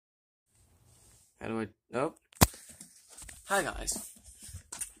How do I... Nope. Hi, guys.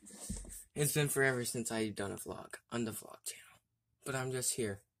 It's been forever since I've done a vlog on the vlog channel. But I'm just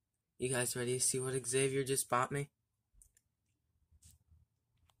here. You guys ready to see what Xavier just bought me?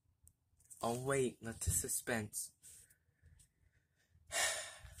 Oh, wait. Let the suspense.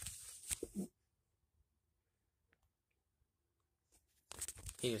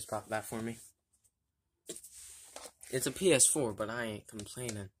 He just bought that for me. It's a PS4, but I ain't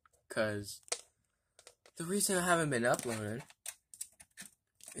complaining. Because the reason I haven't been uploading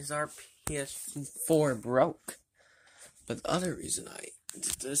is our PS4 broke. But the other reason I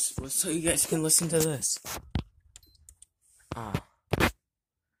did this was so you guys can listen to this.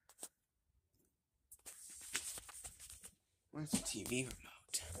 Where's the TV remote?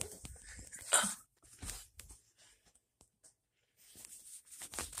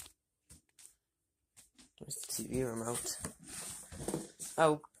 Where's the TV remote?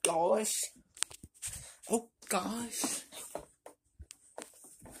 Oh gosh. Oh gosh.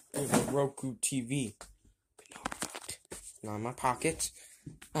 There's a Roku TV. But no remote. Not in my pocket.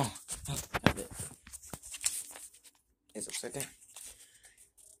 Oh, I have it. It's upside down.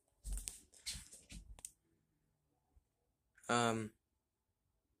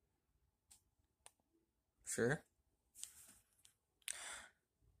 Sure.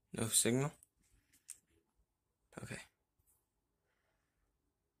 No signal? Okay.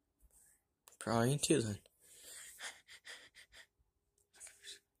 Probably two then.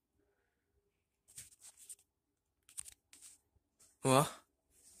 Well.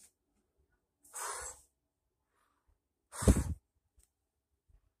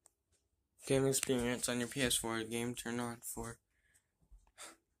 Game experience on your PS4. Game turned on for.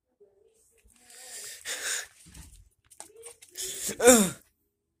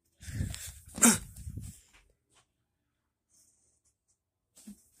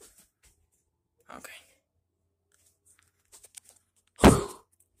 Okay. Alright,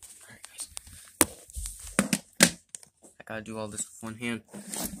 guys. I gotta do all this with one hand.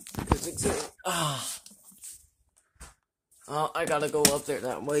 Oh, I gotta go up there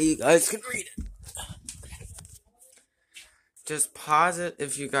that way you guys can read it. Just pause it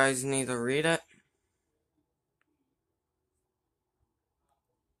if you guys need to read it.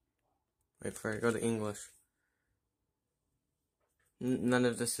 Wait for it to go to English. None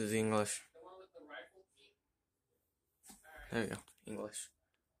of this is English. There you go. English.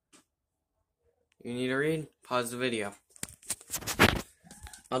 You need to read? Pause the video.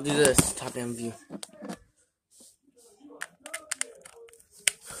 I'll do this. Top down view.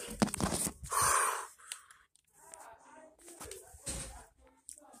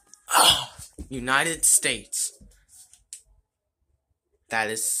 United States. That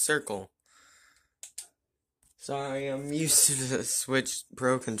is circle. Sorry, I'm used to the Switch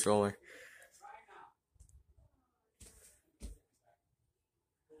Pro controller.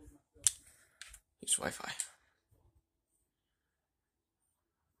 Use Wi-Fi.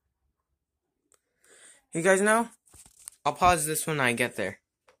 You guys know? I'll pause this when I get there.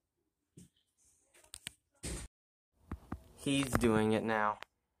 He's doing it now.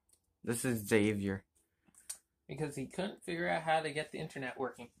 This is Xavier. Because he couldn't figure out how to get the internet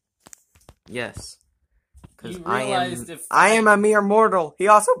working. Yes. Because I am a mere mortal. He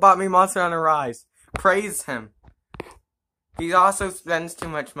also bought me Monster Hunter Rise. Praise him. He also spends too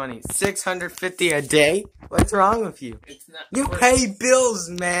much money. $650 a day? What's wrong with you? It's not you pay bills,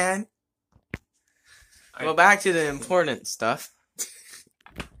 man. Well, back to the important stuff.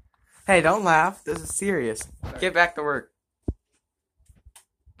 Hey, don't laugh. This is serious. Sorry. Get back to work.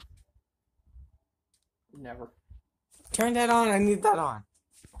 Never. Turn that on. I need that on.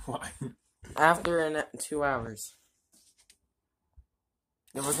 Why? After 2 hours.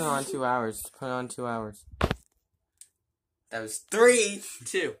 It wasn't on 2 hours. Put it on 2 hours. That was 3,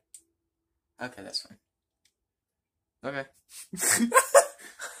 2. Okay, that's fine. Okay.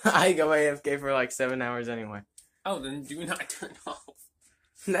 I go AFK for like 7 hours anyway. Oh, then do not turn off.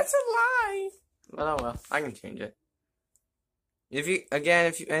 That's a lie. But oh well, I can change it. If you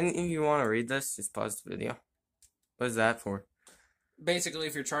want to read this, just pause the video. What is that for? Basically,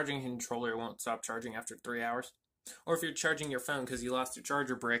 if you're charging a controller, it won't stop charging after 3 hours. Or if you're charging your phone because you lost your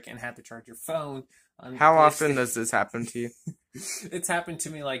charger brick and had to charge your phone. How often does this happen to you? It's happened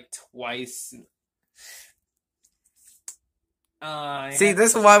to me like twice. See,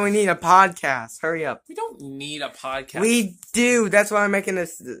 this is why we need a podcast. Hurry up. We don't need a podcast. We do. That's why I'm making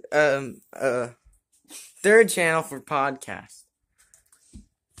this third channel for podcast.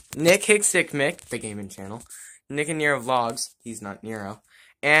 Nick Hickstick Mick, the gaming channel. Nick and Nero Vlogs. He's not Nero.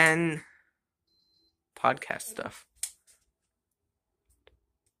 And podcast stuff.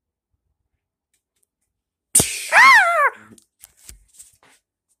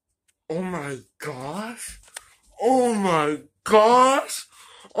 my gosh!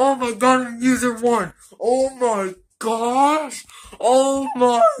 Oh my god, I'm user 1! Oh my gosh! Oh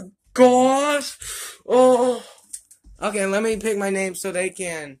my gosh! Oh! Okay, let me pick my name so they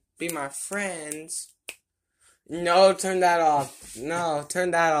can be my friends. No, turn that off. No,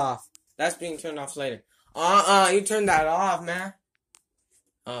 turn that off. That's being turned off later. You turned that off, man.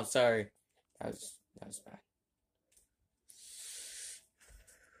 Oh, sorry. That was bad.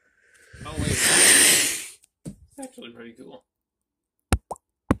 Oh, wait. It's actually pretty cool.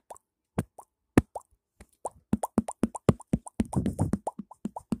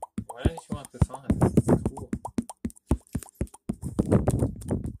 Why didn't you want this on? It's cool.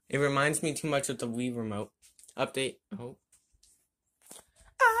 It reminds me too much of the Wii remote. Update. Oh.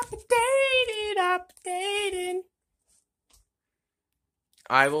 Updated.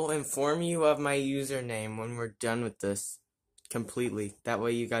 I will inform you of my username when we're done with this. Completely. That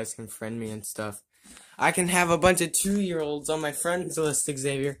way you guys can friend me and stuff. I can have a bunch of 2-year-olds on my friends list,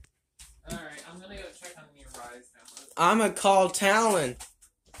 Xavier. Alright, I'm gonna go check on your Rise download. I'ma call Talon.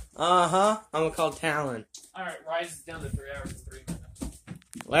 I'ma call Talon. Alright, Rise is down to 3 hours and 3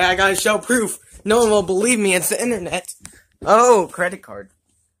 minutes. Well, I gotta show proof. No one will believe me. It's the internet. Oh, credit card.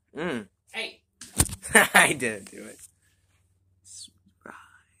 Hey! I didn't do it.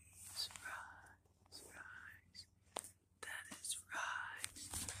 That is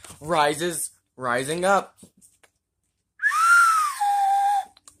rise. Rise is rising up.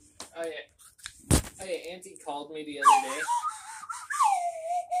 Oh yeah. Auntie called me the other day.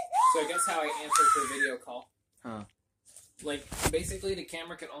 So guess how I answered her video call? Huh. Like, basically the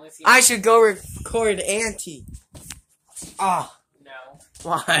camera can only see... I should go record Auntie. Ah. No.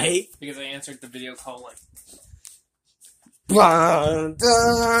 Why? Because I answered the video call like... Dun,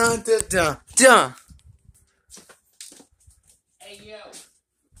 dun, dun, dun, dun. Hey, yo.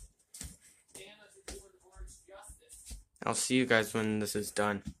 Dana's doing Orange Justice. I'll see you guys when this is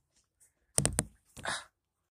done.